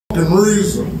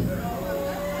reason.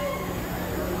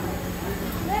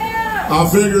 I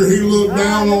figure he looked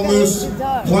down on this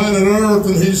planet Earth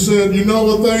and he said, you know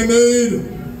what they need?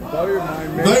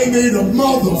 They need a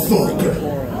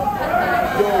motherfucker.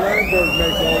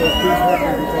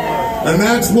 And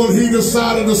that's what he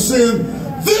decided to send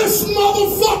this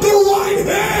motherfucker right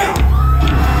here.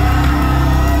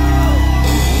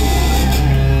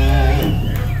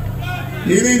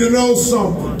 You need to know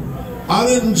something. I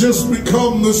didn't just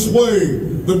become this way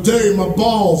the day my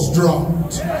balls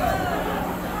dropped.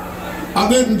 I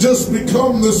didn't just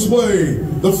become this way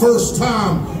the first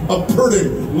time a pretty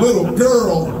little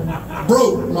girl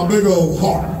broke my big old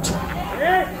heart.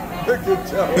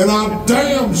 And I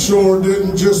damn sure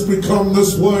didn't just become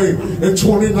this way in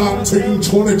 2019,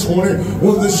 2020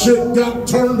 when the shit got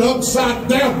turned upside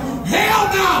down. Hell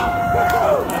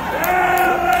no!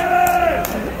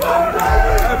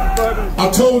 I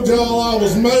told y'all I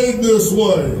was made this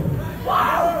way.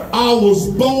 I was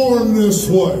born this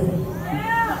way.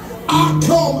 I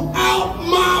come out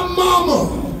my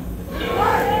mama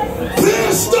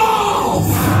pissed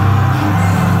off.